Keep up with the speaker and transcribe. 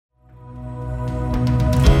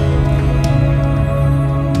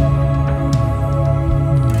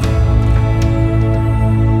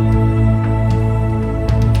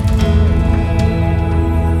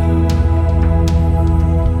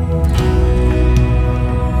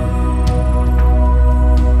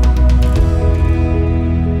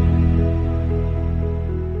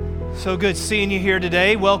So good seeing you here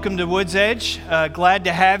today. Welcome to Woods Edge. Glad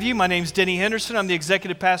to have you. My name's Denny Henderson. I'm the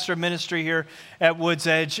executive pastor of ministry here at Woods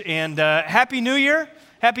Edge. And Happy New Year.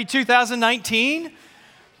 Happy 2019. I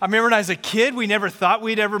remember when I was a kid, we never thought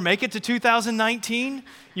we'd ever make it to 2019. You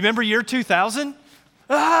remember year 2000?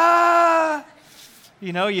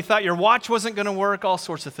 You know, you thought your watch wasn't going to work, all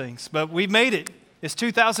sorts of things. But we made it. It's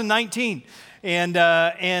 2019. And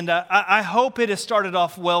I hope it has started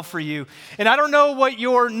off well for you. And I don't know what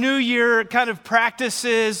your New Year kind of practice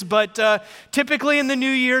is, but typically in the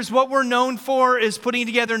New Year's, what we're known for is putting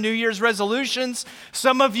together New Year's resolutions.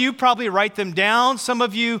 Some of you probably write them down. Some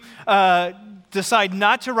of you decide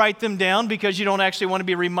not to write them down because you don't actually want to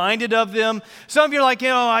be reminded of them. Some of you are like,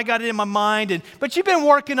 I got it in my mind. But you've been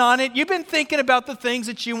working on it. You've been thinking about the things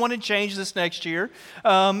that you want to change this next year.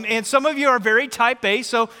 And some of you are very type A.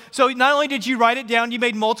 So not only did you write it down, you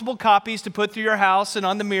made multiple copies to put through your house and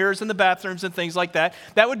on the mirrors and the bathrooms and things like that.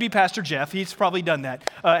 That would be Pastor Jeff. He's probably done that.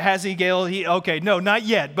 Has he, Gail? Okay, no, not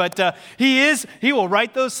yet. But he will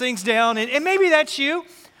write those things down. And maybe that's you.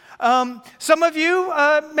 Some of you,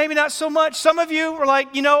 maybe not so much. Some of you are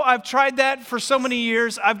like, I've tried that for so many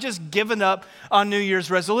years. I've just given up on New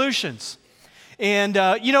Year's resolutions. And,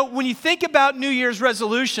 when you think about New Year's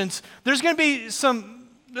resolutions, there's going to be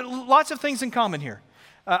lots of things in common here.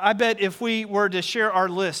 I bet if we were to share our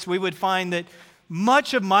list, we would find that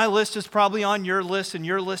much of my list is probably on your list, and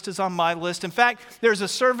your list is on my list. In fact, there's a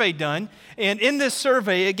survey done, and in this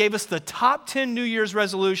survey, it gave us the top 10 New Year's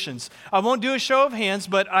resolutions. I won't do a show of hands,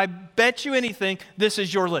 but I bet you anything, this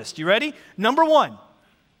is your list. You ready? Number 1,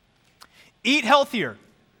 eat healthier.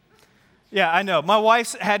 Yeah, I know. My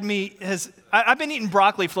wife's I've been eating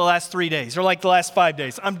broccoli for the last 3 days, or like the last 5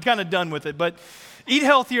 days. I'm kind of done with it, but eat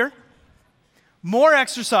healthier, more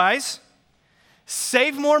exercise,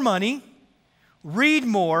 save more money, read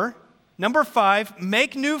more. Number 5,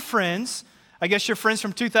 make new friends. I guess your friends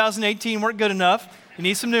from 2018 weren't good enough. You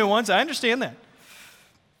need some new ones. I understand that.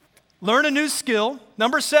 Learn a new skill.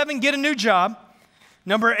 Number 7, get a new job.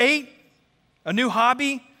 Number 8, a new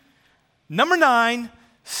hobby. Number 9,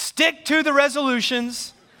 stick to the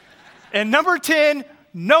resolutions. And number 10,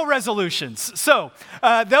 no resolutions. So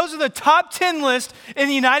those are the top 10 list in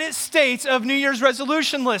the United States of New Year's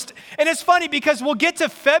resolution list. And it's funny because we'll get to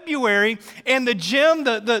February and the gym,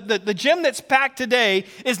 the gym that's packed today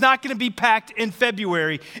is not going to be packed in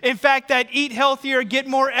February. In fact, that eat healthier, get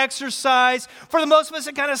more exercise, for the most of us,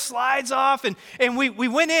 it kind of slides off. And we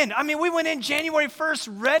went in. We went in January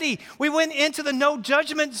 1st ready. We went into the no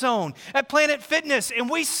judgment zone at Planet Fitness and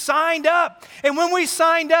we signed up. And when we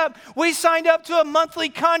signed up to a monthly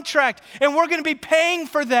contract, and we're going to be paying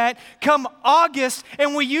for that come August,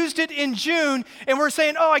 and we used it in June, and we're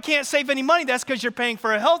saying, I can't save any money. That's because you're paying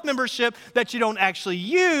for a health membership that you don't actually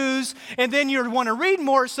use, and then you want to read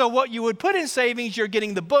more, so what you would put in savings, you're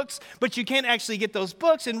getting the books, but you can't actually get those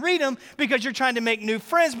books and read them because you're trying to make new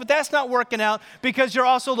friends, but that's not working out because you're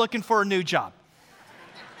also looking for a new job.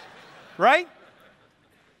 Right?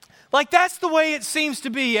 Like, that's the way it seems to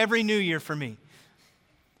be every New Year for me.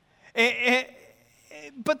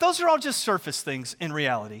 But those are all just surface things in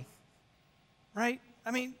reality, right?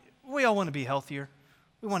 We all want to be healthier.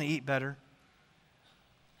 We want to eat better.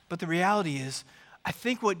 But the reality is, I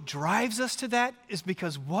think what drives us to that is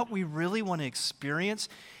because what we really want to experience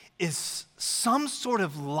is some sort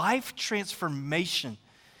of life transformation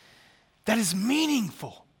that is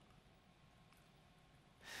meaningful.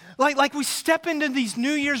 Like we step into these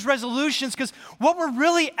New Year's resolutions because what we're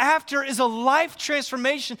really after is a life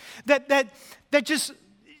transformation that just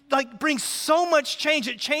brings so much change.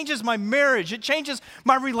 It changes my marriage. It changes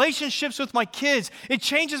my relationships with my kids. It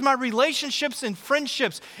changes my relationships and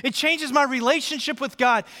friendships. It changes my relationship with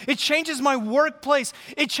God. It changes my workplace.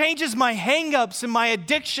 It changes my hang-ups and my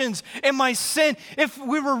addictions and my sin. If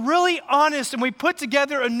we were really honest and we put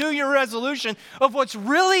together a New Year resolution of what's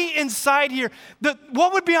really inside here,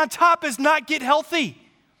 what would be on top is not get healthy.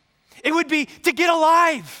 It would be to get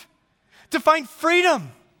alive, to find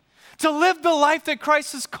freedom, to live the life that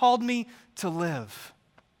Christ has called me to live.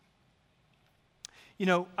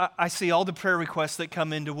 I see all the prayer requests that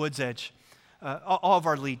come into Woods Edge. All of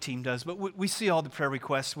our lead team does, but we see all the prayer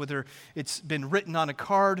requests, whether it's been written on a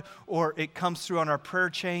card or it comes through on our prayer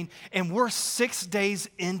chain, and we're 6 days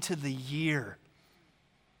into the year.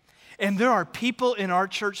 And there are people in our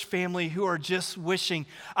church family who are just wishing,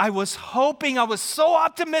 I was so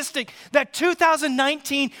optimistic that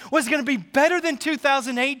 2019 was going to be better than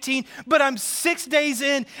 2018, but I'm 6 days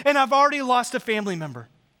in and I've already lost a family member.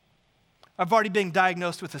 I've already been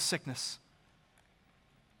diagnosed with a sickness.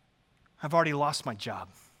 I've already lost my job.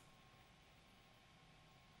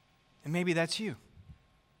 And maybe that's you.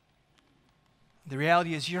 The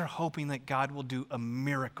reality is you're hoping that God will do a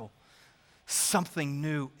miracle, something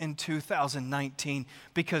new in 2019,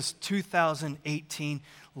 because 2018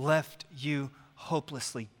 left you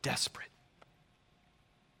hopelessly desperate.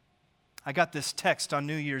 I got this text on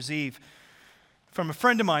New Year's Eve from a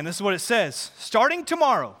friend of mine. This is what it says: starting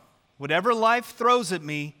tomorrow, whatever life throws at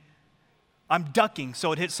me, I'm ducking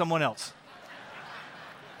so it hits someone else.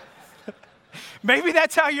 Maybe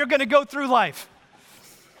that's how you're going to go through life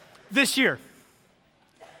this year.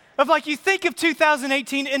 Of like, you think of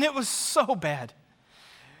 2018 and it was so bad.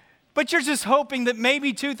 But you're just hoping that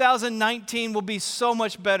maybe 2019 will be so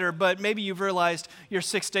much better, but maybe you've realized you're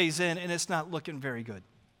 6 days in and it's not looking very good.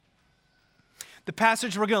 The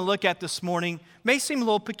passage we're going to look at this morning may seem a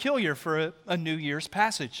little peculiar for a New Year's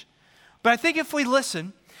passage. But I think if we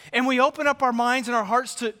listen and we open up our minds and our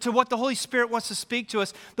hearts to what the Holy Spirit wants to speak to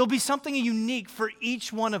us, there'll be something unique for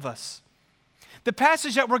each one of us. The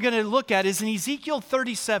passage that we're going to look at is in Ezekiel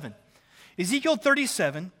 37. Ezekiel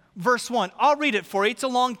 37, verse 1. I'll read it for you. It's a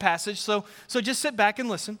long passage, so just sit back and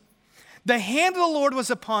listen. The hand of the Lord was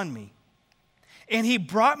upon me, and he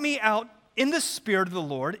brought me out in the spirit of the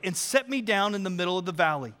Lord and set me down in the middle of the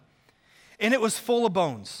valley. And it was full of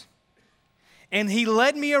bones. And he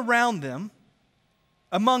led me around them,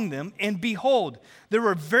 among them, and behold, there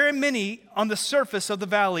were very many on the surface of the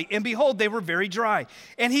valley, and behold, they were very dry.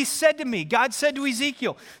 And he said to me, God said to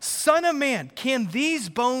Ezekiel, Son of man, can these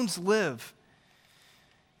bones live?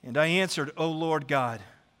 And I answered, O Lord God,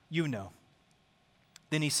 you know.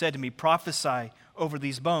 Then he said to me, prophesy over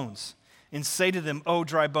these bones, and say to them, O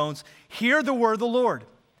dry bones, hear the word of the Lord.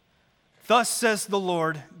 Thus says the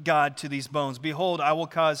Lord God to these bones, behold, I will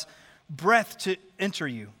cause breath to enter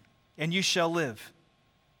you, and you shall live.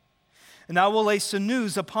 And I will lay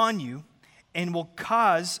sinews upon you, and will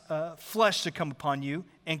cause flesh to come upon you,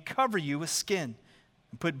 and cover you with skin,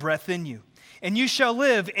 and put breath in you. And you shall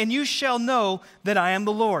live, and you shall know that I am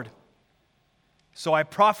the Lord. So I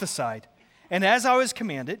prophesied, and as I was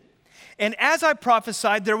commanded, and as I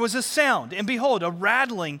prophesied, there was a sound, and behold, a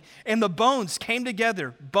rattling, and the bones came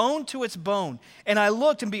together, bone to its bone. And I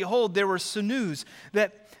looked, and behold, there were sinews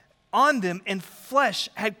that on them, and flesh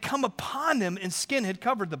had come upon them, and skin had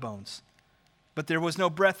covered the bones. But there was no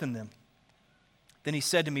breath in them. Then he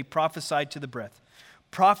said to me, prophesy to the breath.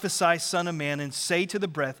 Prophesy, son of man, and say to the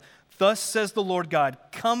breath, thus says the Lord God,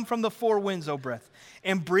 come from the four winds, O breath,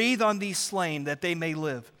 and breathe on these slain that they may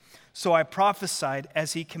live. So I prophesied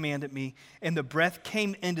as he commanded me, and the breath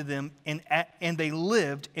came into them, and they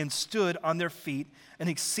lived and stood on their feet, an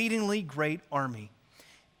exceedingly great army.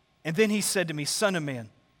 And then he said to me, Son of man,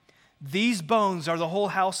 these bones are the whole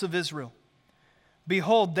house of Israel.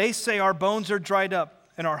 Behold, they say our bones are dried up,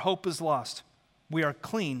 and our hope is lost. We are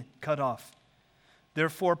clean cut off.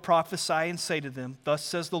 Therefore prophesy and say to them, thus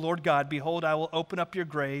says the Lord God, behold, I will open up your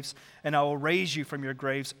graves, and I will raise you from your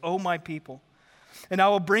graves, O my people. And I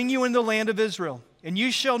will bring you into the land of Israel, and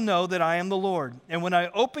you shall know that I am the Lord. And when I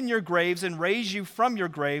open your graves and raise you from your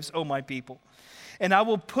graves, O my people, and I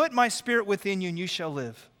will put my spirit within you, and you shall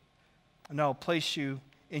live. And I will place you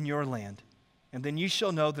in your land. And then you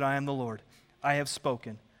shall know that I am the Lord. I have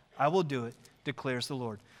spoken. I will do it, declares the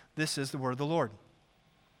Lord. This is the word of the Lord.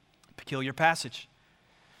 Peculiar passage.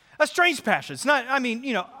 A strange passage. It's not,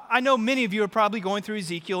 I know many of you are probably going through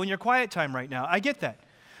Ezekiel in your quiet time right now. I get that.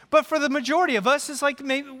 But for the majority of us, it's like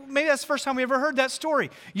maybe that's the first time we ever heard that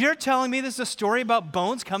story. You're telling me this is a story about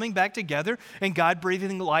bones coming back together and God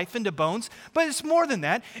breathing life into bones. But it's more than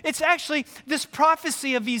that. It's actually this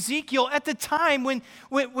prophecy of Ezekiel at the time when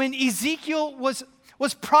Ezekiel was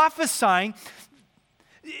prophesying.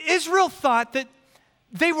 Israel thought that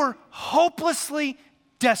they were hopelessly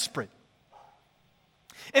desperate.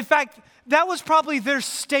 In fact, that was probably their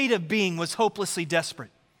state of being, was hopelessly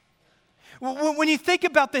desperate. When you think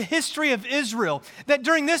about the history of Israel, that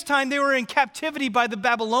during this time they were in captivity by the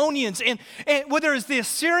Babylonians, and whether it's the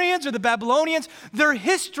Assyrians or the Babylonians, their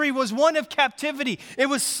history was one of captivity. It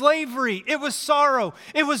was slavery, it was sorrow,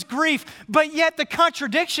 it was grief, but yet the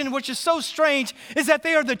contradiction, which is so strange, is that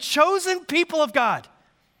they are the chosen people of God.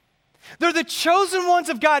 They're the chosen ones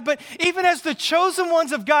of God, but even as the chosen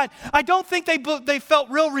ones of God, I don't think they felt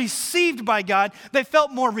real received by God. They felt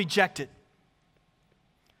more rejected.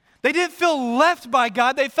 They didn't feel left by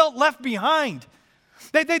God. They felt left behind.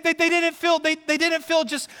 They didn't feel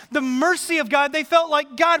just the mercy of God. They felt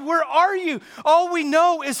like, God, where are you? All we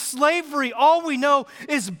know is slavery. All we know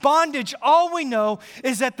is bondage. All we know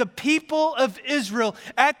is that the people of Israel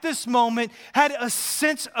at this moment had a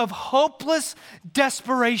sense of hopeless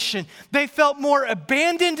desperation. They felt more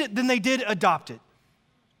abandoned than they did adopted.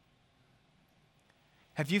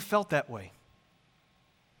 Have you felt that way?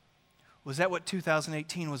 Was that what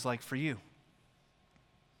 2018 was like for you?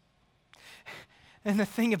 And the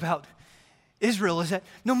thing about Israel is that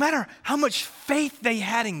no matter how much faith they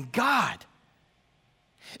had in God,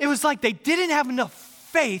 it was like they didn't have enough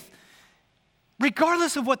faith,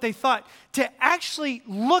 regardless of what they thought, to actually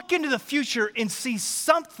look into the future and see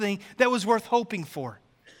something that was worth hoping for.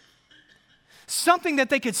 Something that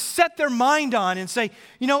they could set their mind on and say,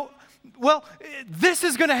 well, this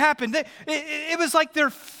is going to happen. It was like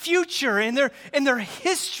their future and their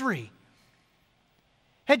history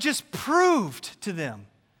had just proved to them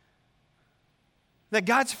that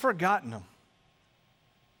God's forgotten them.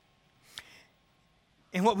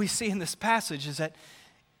 And what we see in this passage is that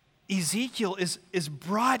Ezekiel is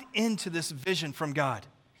brought into this vision from God.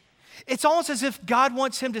 It's almost as if God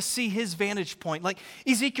wants him to see his vantage point. Like,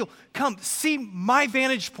 Ezekiel, come, see my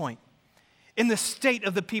vantage point in the state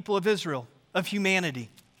of the people of Israel, of humanity.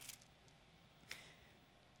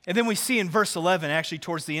 And then we see in verse 11, actually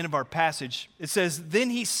towards the end of our passage, it says, "Then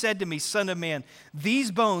he said to me, Son of man, these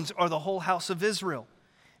bones are the whole house of Israel.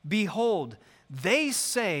 Behold, they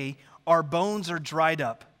say our bones are dried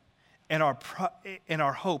up, and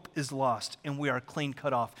our hope is lost, and we are clean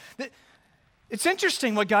cut off." It's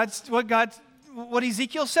interesting what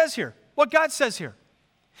Ezekiel says here, what God says here.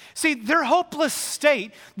 See, their hopeless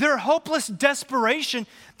state, their hopeless desperation,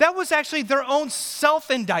 that was actually their own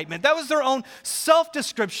self-indictment. That was their own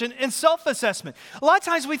self-description and self-assessment. A lot of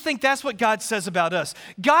times we think that's what God says about us.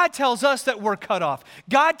 God tells us that we're cut off.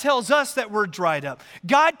 God tells us that we're dried up.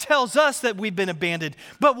 God tells us that we've been abandoned.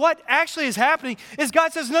 But what actually is happening is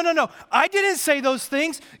God says, no, I didn't say those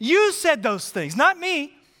things. You said those things, not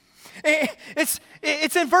me.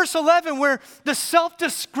 It's in verse 11 where the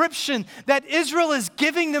self-description that Israel is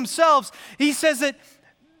giving themselves, he says that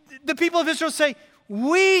the people of Israel say,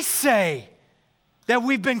 we say that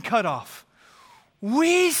we've been cut off.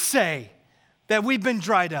 We say that we've been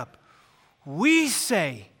dried up. We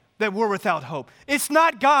say that we're without hope. It's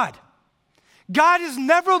not God. God is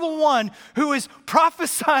never the one who is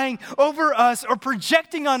prophesying over us or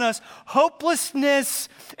projecting on us hopelessness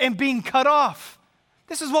and being cut off.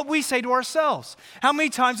 This is what we say to ourselves. How many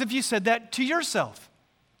times have you said that to yourself?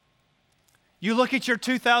 You look at your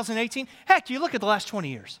 2018, heck, you look at the last 20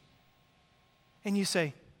 years, and you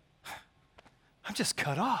say, I'm just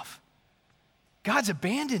cut off. God's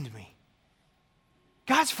abandoned me.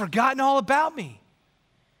 God's forgotten all about me.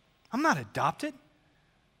 I'm not adopted.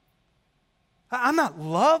 I'm not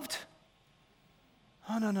loved.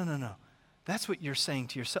 Oh, no. That's what you're saying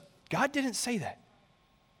to yourself. God didn't say that.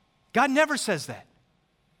 God never says that.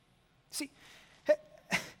 See,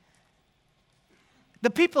 the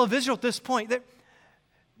people of Israel at this point,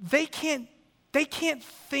 they can't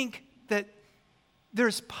think that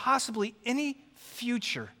there's possibly any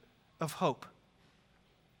future of hope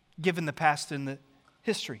given the past and the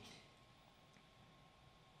history.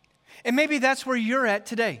 And maybe that's where you're at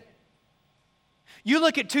today. You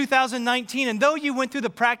look at 2019, and though you went through the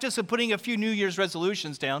practice of putting a few New Year's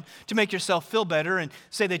resolutions down to make yourself feel better and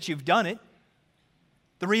say that you've done it,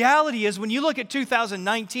 the reality is when you look at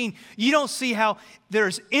 2019, you don't see how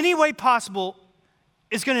there's any way possible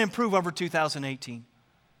it's going to improve over 2018.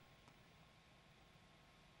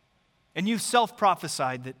 And you've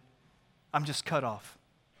self-prophesied that I'm just cut off.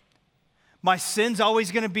 My sin's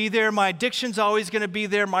always going to be there. My addiction's always going to be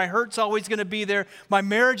there. My hurt's always going to be there. My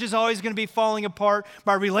marriage is always going to be falling apart.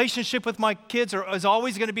 My relationship with my kids is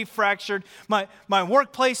always going to be fractured. My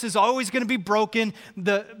workplace is always going to be broken.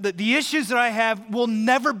 The issues that I have will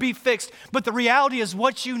never be fixed. But the reality is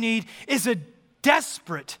what you need is a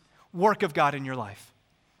desperate work of God in your life.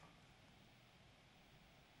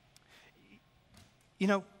 You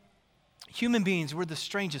know, human beings, we're the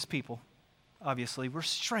strangest people, obviously. We're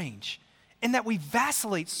strange in that we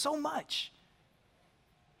vacillate so much.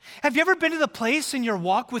 Have you ever been to the place in your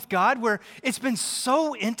walk with God where it's been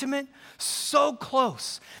so intimate, so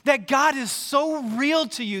close, that God is so real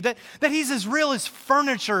to you, that He's as real as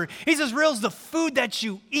furniture, He's as real as the food that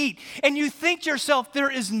you eat, and you think to yourself, there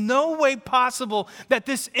is no way possible that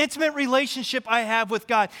this intimate relationship I have with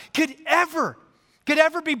God could ever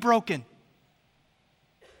be broken.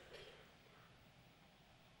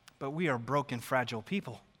 But we are broken, fragile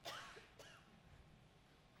people.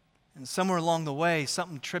 And somewhere along the way,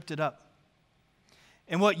 something tripped it up.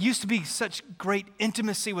 And what used to be such great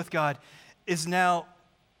intimacy with God is now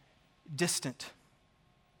distant,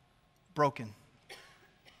 broken.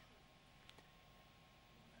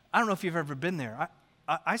 I don't know if you've ever been there.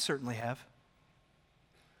 I certainly have.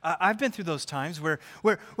 I've been through those times where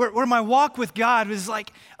my walk with God was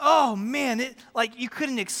like, oh man, like you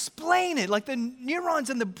couldn't explain it. Like the neurons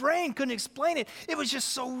in the brain couldn't explain it. It was just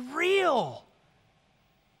so real.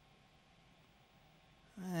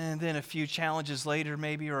 And then a few challenges later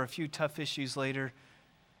maybe, or a few tough issues later,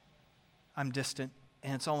 I'm distant.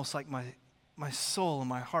 And it's almost like my soul and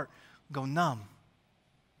my heart go numb.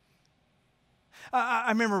 I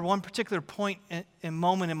remember one particular point and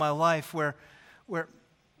moment in my life where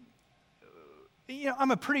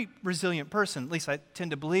I'm a pretty resilient person. At least I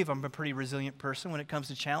tend to believe I'm a pretty resilient person when it comes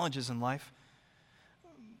to challenges in life.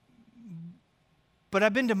 But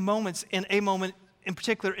I've been to moments, in a moment in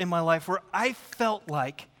particular in my life, where I felt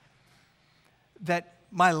like that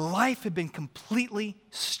my life had been completely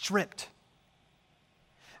stripped.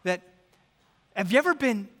 Have you ever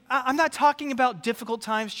been, I'm not talking about difficult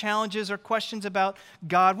times, challenges, or questions about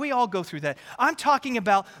God. We all go through that. I'm talking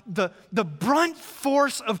about the brunt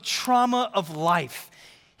force of trauma of life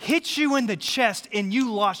hit you in the chest and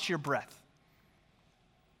you lost your breath.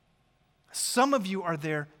 Some of you are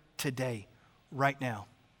there today, right now.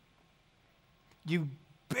 You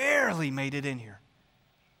barely made it in here.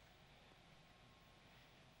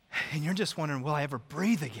 And you're just wondering, will I ever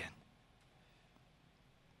breathe again?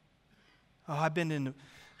 Oh, I've been in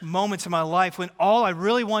moments in my life when all I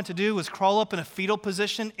really wanted to do was crawl up in a fetal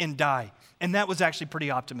position and die. And that was actually pretty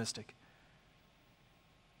optimistic.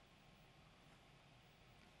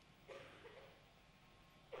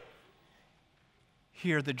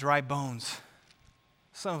 Here, the dry bones.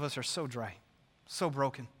 Some of us are so dry, so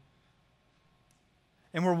broken.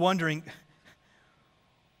 And we're wondering,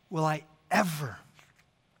 will I ever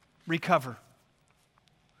recover?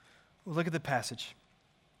 Well, look at the passage.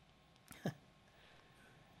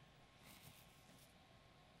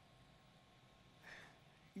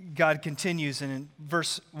 God continues, and in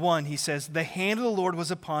verse 1, he says, the hand of the Lord was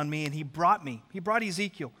upon me, and he brought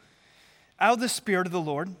Ezekiel out of the Spirit of the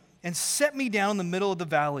Lord and set me down in the middle of the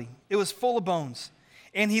valley. It was full of bones.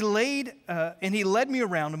 And he led me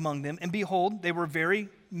around among them, and behold, they were very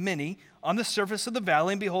many on the surface of the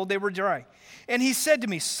valley, and behold, they were dry. And he said to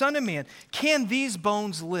me, Son of man, can these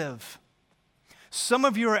bones live? Some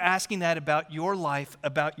of you are asking that about your life,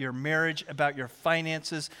 about your marriage, about your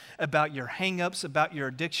finances, about your hang-ups, about your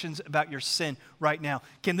addictions, about your sin right now.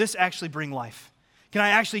 Can this actually bring life? Can I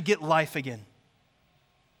actually get life again?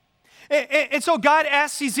 And so God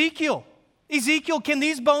asks Ezekiel, can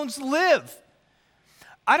these bones live?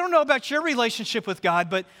 I don't know about your relationship with God,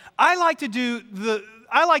 but I like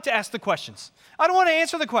to ask the questions. I don't want to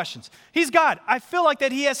answer the questions. He's God. I feel like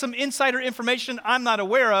that he has some insider information I'm not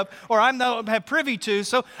aware of or I'm not have privy to.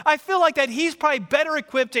 So I feel like that he's probably better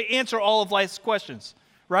equipped to answer all of life's questions,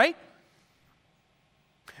 right?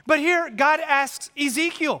 But here God asks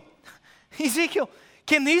Ezekiel,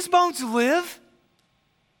 can these bones live?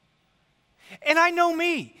 And I know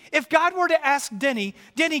me. If God were to ask Denny,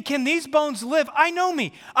 can these bones live? I know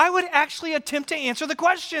me. I would actually attempt to answer the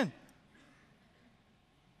question.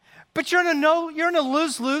 But you're in a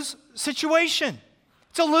lose-lose situation.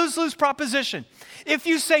 It's a lose-lose proposition. If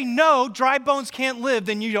you say no, dry bones can't live,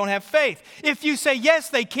 then you don't have faith. If you say yes,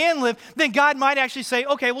 they can live, then God might actually say,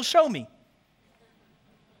 okay, well, show me.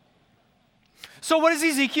 So what does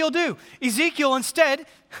Ezekiel do? Ezekiel instead,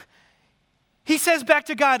 he says back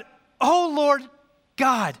to God, oh, Lord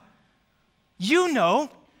God, you know.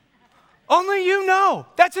 Only you know.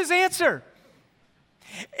 That's his answer.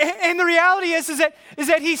 And the reality is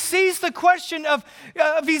that he sees the question of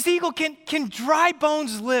Ezekiel, can dry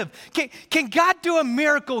bones live? Can God do a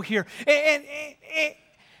miracle here? And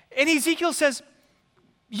Ezekiel says,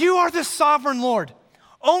 you are the sovereign Lord.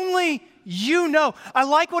 Only you know. I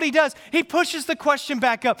like what he does. He pushes the question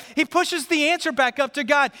back up. He pushes the answer back up to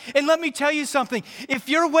God. And let me tell you something. If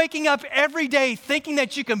you're waking up every day thinking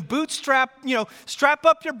that you can strap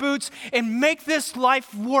up your boots and make this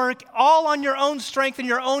life work all on your own strength and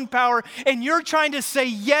your own power, and you're trying to say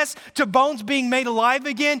yes to bones being made alive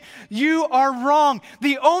again, you are wrong.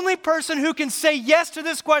 The only person who can say yes to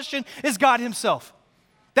this question is God himself.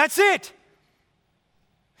 That's it.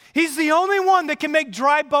 He's the only one that can make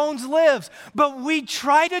dry bones live. But we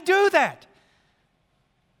try to do that.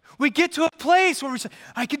 We get to a place where we say,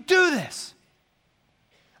 I can do this.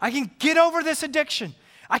 I can get over this addiction.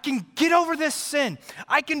 I can get over this sin.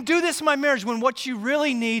 I can do this in my marriage, when what you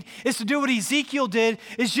really need is to do what Ezekiel did,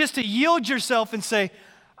 is just to yield yourself and say,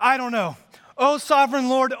 I don't know. Oh, sovereign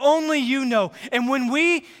Lord, only you know. And when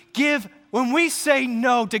we say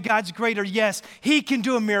no to God's greater yes, he can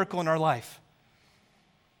do a miracle in our life.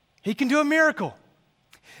 He can do a miracle.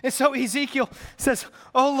 And so Ezekiel says,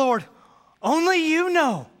 oh Lord, only you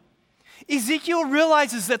know. Ezekiel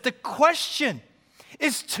realizes that the question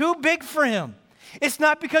is too big for him. It's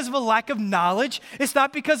not because of a lack of knowledge. It's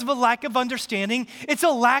not because of a lack of understanding. It's a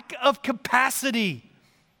lack of capacity.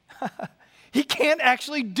 He can't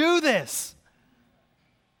actually do this.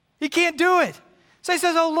 He can't do it. So he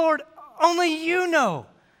says, oh Lord, only you know.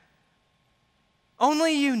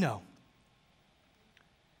 Only you know.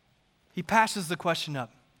 He passes the question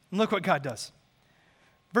up. And look what God does.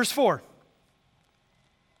 Verse 4.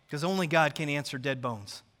 Because only God can answer dead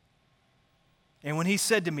bones. And when he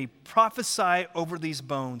said to me, prophesy over these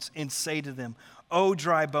bones and say to them, O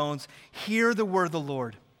dry bones, hear the word of the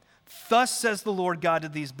Lord. Thus says the Lord God to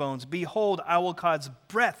these bones, behold, I will cause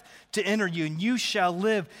breath to enter you, and you shall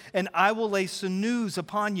live, and I will lay sinews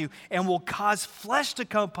upon you, and will cause flesh to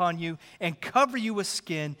come upon you, and cover you with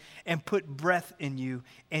skin, and put breath in you,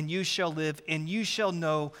 and you shall live, and you shall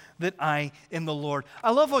know that I am the Lord.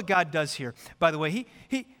 I love what God does here. By the way,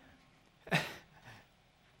 he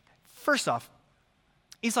first off,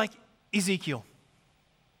 he's like, Ezekiel,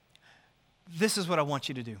 this is what I want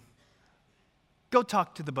you to do. Go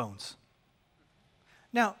talk to the bones.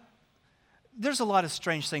 Now, there's a lot of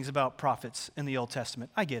strange things about prophets in the Old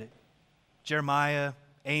Testament. I get it. Jeremiah,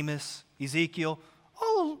 Amos, Ezekiel,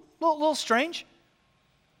 all a little strange,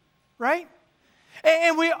 right?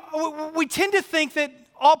 And we tend to think that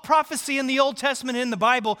all prophecy in the Old Testament and in the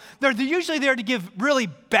Bible, they're usually there to give really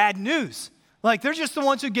bad news. Like, they're just the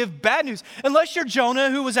ones who give bad news. Unless you're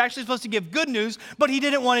Jonah, who was actually supposed to give good news, but he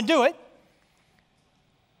didn't want to do it.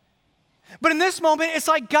 But in this moment, it's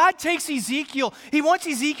like God takes Ezekiel. He wants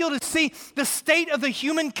Ezekiel to see the state of the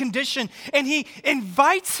human condition, and he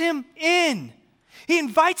invites him in. He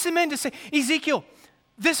invites him in to say, Ezekiel,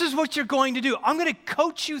 this is what you're going to do. I'm going to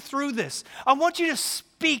coach you through this. I want you to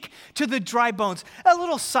speak to the dry bones. A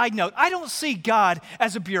little side note, I don't see God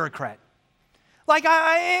as a bureaucrat. Like,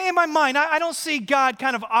 in my mind, I don't see God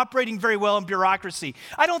kind of operating very well in bureaucracy.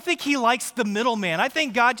 I don't think he likes the middleman. I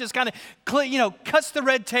think God just kind of, cuts the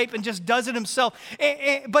red tape and just does it himself.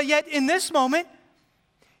 But yet, in this moment,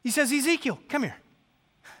 he says, Ezekiel, come here.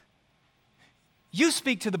 You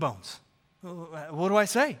speak to the bones. What do I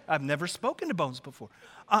say? I've never spoken to bones before.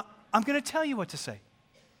 I'm going to tell you what to say.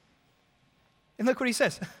 And look what he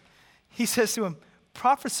says. He says to him,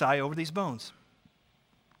 prophesy over these bones.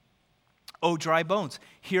 O dry bones,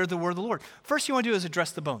 hear the word of the Lord. First you want to do is address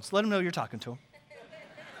the bones. Let them know you're talking to them.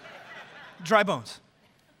 Dry bones.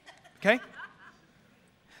 Okay?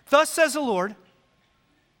 Thus says the Lord,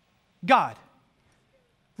 God.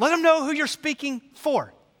 Let them know who you're speaking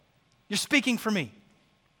for. You're speaking for me.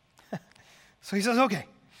 So he says, okay.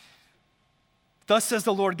 Thus says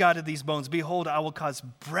the Lord God of these bones, behold, I will cause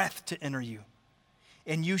breath to enter you,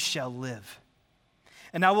 and you shall live.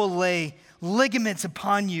 And I will lay ligaments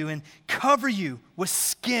upon you and cover you with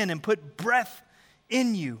skin and put breath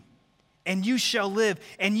in you, and you shall live,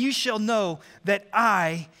 and you shall know that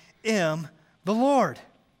I am the Lord.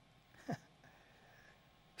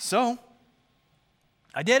 So,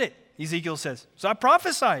 I did it, Ezekiel says. So I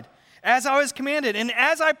prophesied as I was commanded. And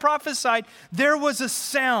as I prophesied, there was a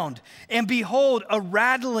sound, and behold, a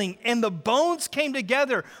rattling, and the bones came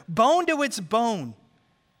together, bone to its bone.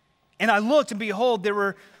 And I looked, and behold, there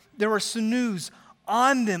were sinews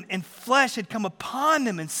on them, and flesh had come upon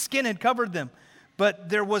them, and skin had covered them, but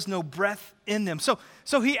there was no breath in them. So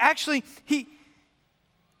he actually, he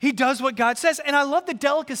does what God says. And I love the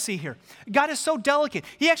delicacy here. God is so delicate.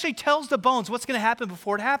 He actually tells the bones what's going to happen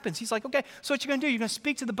before it happens. He's like, okay, so what you're going to do, you're going to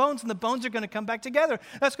speak to the bones, and the bones are going to come back together.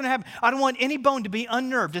 That's going to happen. I don't want any bone to be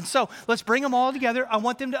unnerved. And so let's bring them all together. I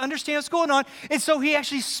want them to understand what's going on. And so he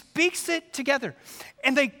actually speaks it together.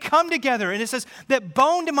 And they come together, and it says that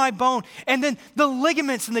bone to my bone, and then the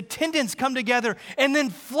ligaments and the tendons come together, and then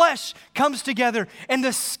flesh comes together, and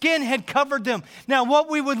the skin had covered them. Now, what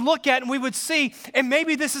we would look at and we would see, and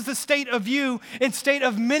maybe this is the state of you and state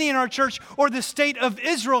of many in our church, or the state of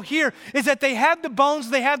Israel here, is that they have the bones,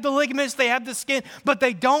 they have the ligaments, they have the skin, but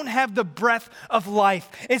they don't have the breath of life.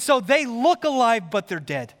 And so they look alive, but they're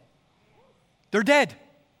dead. They're dead.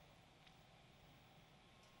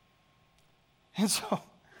 And so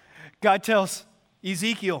God tells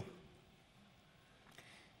Ezekiel,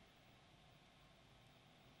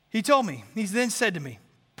 he told me, he then said to me,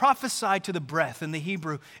 prophesy to the breath. In the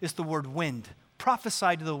Hebrew, it's the word wind.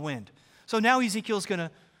 Prophesy to the wind. So now Ezekiel's going to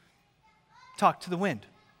talk to the wind.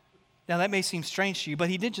 Now that may seem strange to you, but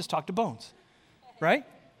he did just talk to bones, right? It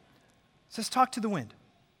says talk to the wind.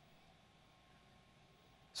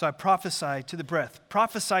 So I prophesy to the breath.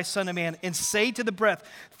 Prophesy, son of man, and say to the breath,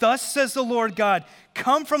 thus says the Lord God,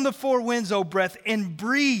 come from the four winds, O breath, and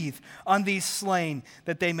breathe on these slain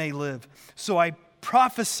that they may live. So I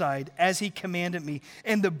prophesied as he commanded me,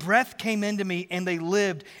 and the breath came into me, and they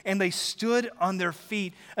lived, and they stood on their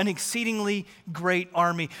feet, an exceedingly great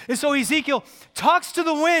army. And so Ezekiel talks to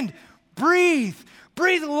the wind, breathe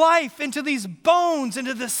life into these bones,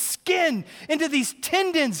 into the skin, into these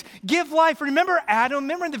tendons. Give life. Remember Adam?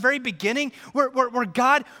 Remember in the very beginning where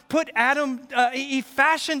God put Adam, he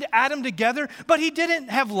fashioned Adam together, but he didn't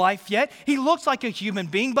have life yet. He looks like a human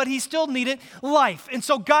being, but he still needed life. And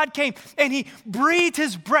so God came and he breathed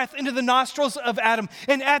his breath into the nostrils of Adam.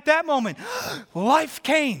 And at that moment, life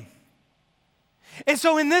came. And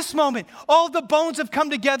so in this moment, all the bones have come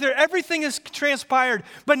together. Everything has transpired.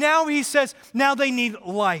 But now he says, now they need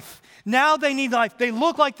life. Now they need life. They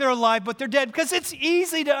look like they're alive, but they're dead. Because it's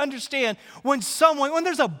easy to understand when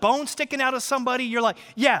there's a bone sticking out of somebody, you're like,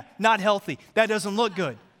 yeah, not healthy. That doesn't look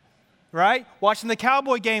good. Right? Watching the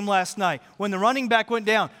Cowboy game last night, when the running back went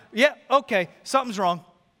down. Yeah, okay, something's wrong.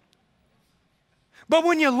 But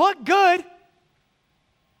when you look good,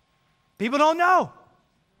 people don't know.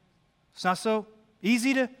 It's not so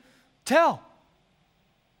easy to tell.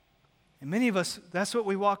 And many of us, that's what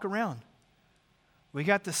we walk around. We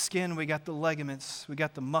got the skin, we got the ligaments, we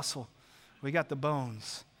got the muscle, we got the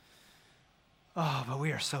bones. Oh, but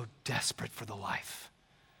we are so desperate for the life.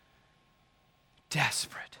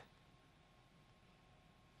 Desperate.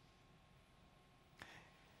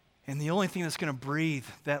 And the only thing that's going to breathe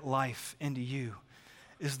that life into you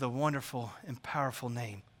is the wonderful and powerful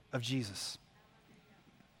name of Jesus.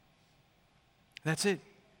 That's it.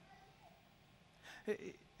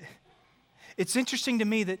 It's interesting to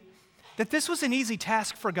me that this was an easy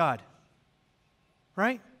task for God,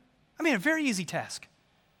 right? I mean, a very easy task.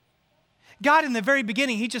 God, in the very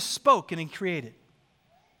beginning, he just spoke and he created.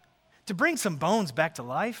 To bring some bones back to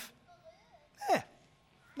life,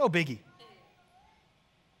 no biggie.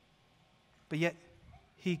 But yet,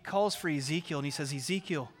 he calls for Ezekiel and he says,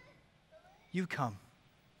 Ezekiel, you come.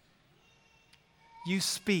 You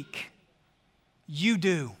speak. You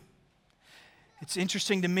do. It's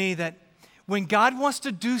interesting to me that when God wants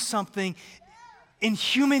to do something in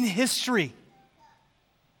human history,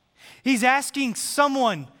 he's asking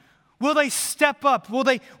someone, will they step up? Will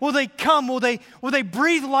they come? Will they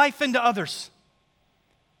breathe life into others?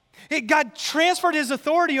 God transferred his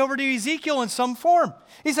authority over to Ezekiel in some form.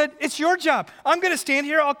 He said, it's your job. I'm going to stand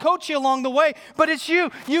here. I'll coach you along the way, but it's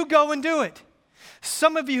you. You go and do it.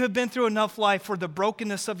 Some of you have been through enough life for the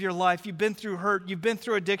brokenness of your life. You've been through hurt. You've been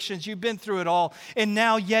through addictions. You've been through it all. And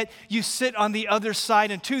now yet you sit on the other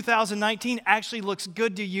side, and 2019 actually looks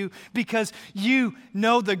good to you because you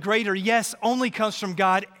know the greater yes only comes from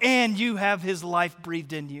God, and you have his life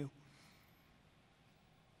breathed in you.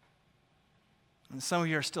 And some of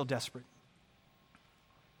you are still desperate.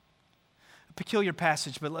 A peculiar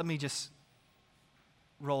passage, but let me just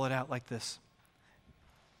roll it out like this.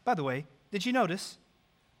 By the way, did you notice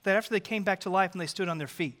that after they came back to life and they stood on their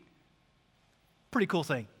feet? Pretty cool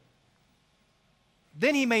thing.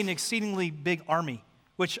 Then he made an exceedingly big army,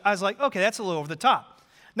 which I was like, okay, that's a little over the top.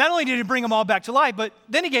 Not only did he bring them all back to life, but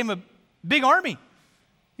then he gave them a big army.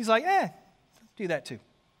 He's like, do that too.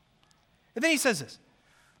 And then he says this.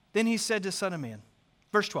 Then he said to Son of Man,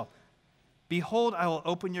 verse 12, behold, I will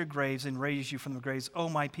open your graves and raise you from the graves. O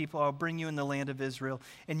my people, I will bring you in the land of Israel,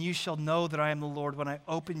 and you shall know that I am the Lord when I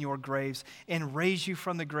open your graves and raise you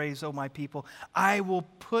from the graves, O my people. I will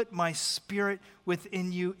put my spirit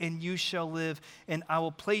within you, and you shall live, and I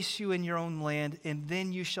will place you in your own land, and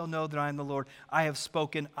then you shall know that I am the Lord. I have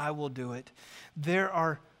spoken, I will do it. There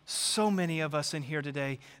are so many of us in here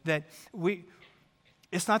today that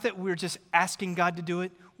it's not that we're just asking God to do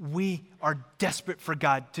it. We are desperate for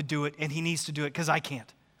God to do it, and he needs to do it because I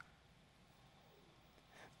can't.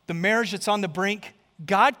 The marriage that's on the brink,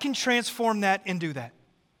 God can transform that and do that.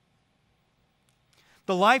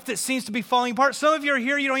 The life that seems to be falling apart. Some of you are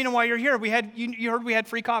here, you don't even know why you're here. You heard we had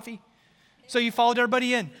free coffee, so you followed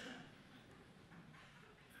everybody in.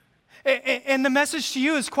 And the message to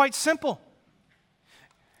you is quite simple.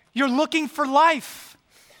 You're looking for life.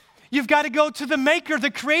 You've got to go to the maker, the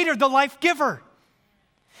creator, the life giver.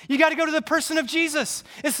 You got to go to the person of Jesus.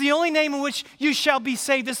 It's the only name in which you shall be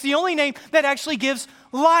saved. It's the only name that actually gives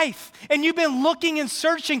life. And you've been looking and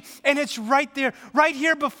searching, and it's right there, right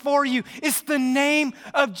here before you. It's the name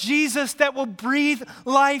of Jesus that will breathe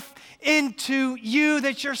life into you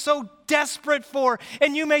that you're so desperate for.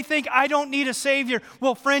 And you may think, I don't need a Savior.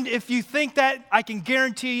 Well, friend, if you think that, I can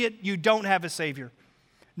guarantee you don't have a Savior.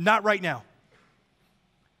 Not right now.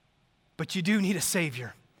 But you do need a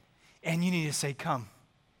Savior. And you need to say, come.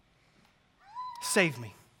 Save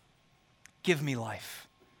me. Give me life.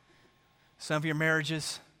 Some of your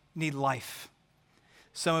marriages need life.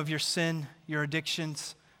 Some of your sin, your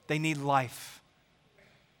addictions, they need life.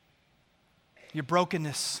 Your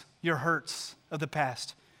brokenness, your hurts of the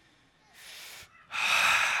past.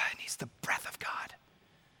 It needs the breath of God.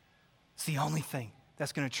 It's the only thing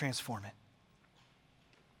that's going to transform it.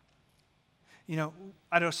 You know,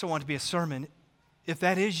 I also want to be a sermon. If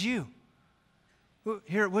that is you,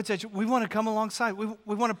 here at Woods Edge, we want to come alongside. We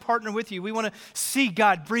want to partner with you. We want to see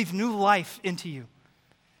God breathe new life into you.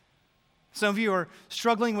 Some of you are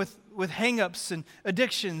struggling with hang-ups and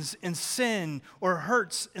addictions and sin or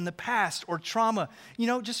hurts in the past or trauma. You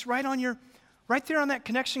know, just right there on that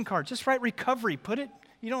connection card, just write recovery. Put it,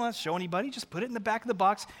 you don't have to show anybody, just put it in the back of the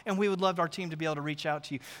box, and we would love our team to be able to reach out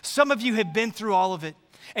to you. Some of you have been through all of it,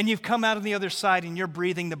 and you've come out on the other side, and you're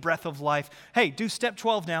breathing the breath of life. Hey, do step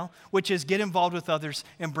 12 now, which is get involved with others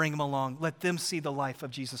and bring them along. Let them see the life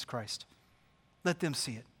of Jesus Christ. Let them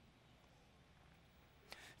see it.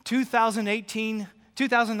 2019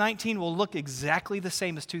 will look exactly the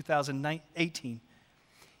same as 2018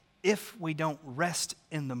 if we don't rest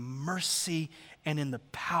in the mercy and in the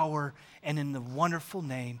power and in the wonderful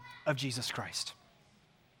name of Jesus Christ.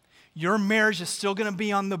 Your marriage is still going to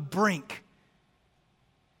be on the brink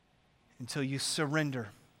until you surrender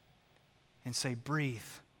and say, breathe.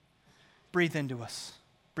 Breathe into us.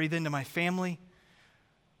 Breathe into my family.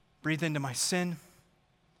 Breathe into my sin.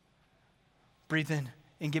 Breathe in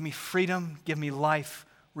and give me freedom, give me life,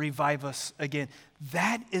 revive us again.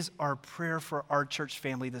 That is our prayer for our church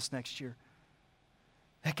family this next year.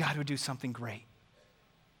 That God would do something great.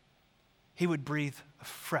 He would breathe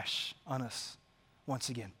afresh on us once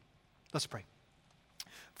again. Let's pray.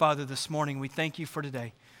 Father, this morning we thank you for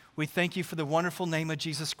today. We thank you for the wonderful name of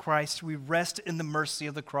Jesus Christ. We rest in the mercy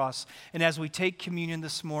of the cross. And as we take communion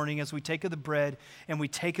this morning, as we take of the bread and we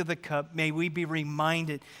take of the cup, may we be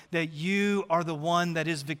reminded that you are the one that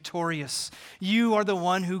is victorious. You are the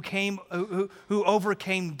one who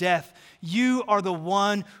overcame death. You are the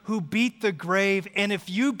one who beat the grave. And if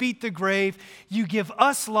you beat the grave, you give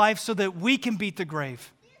us life so that we can beat the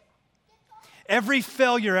grave. Every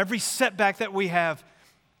failure, every setback that we have,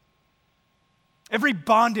 every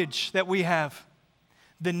bondage that we have,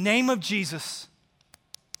 the name of Jesus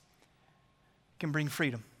can bring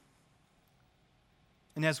freedom.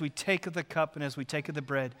 And as we take of the cup and as we take of the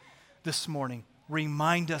bread this morning,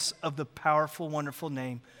 remind us of the powerful, wonderful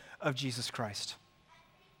name of Jesus Christ.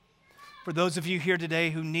 For those of you here today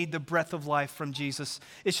who need the breath of life from Jesus,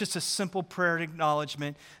 it's just a simple prayer and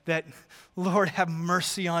acknowledgement that, Lord, have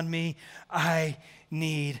mercy on me. I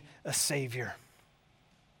need a Savior.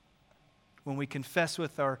 When we confess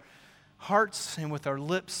with our hearts and with our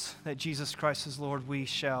lips that Jesus Christ is Lord, we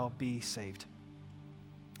shall be saved.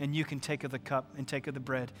 And you can take of the cup and take of the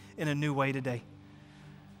bread in a new way today.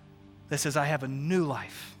 That says, I have a new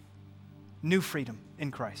life, new freedom in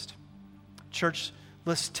Christ. Church,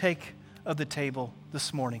 let's take of the table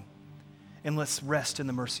this morning and let's rest in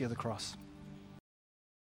the mercy of the cross.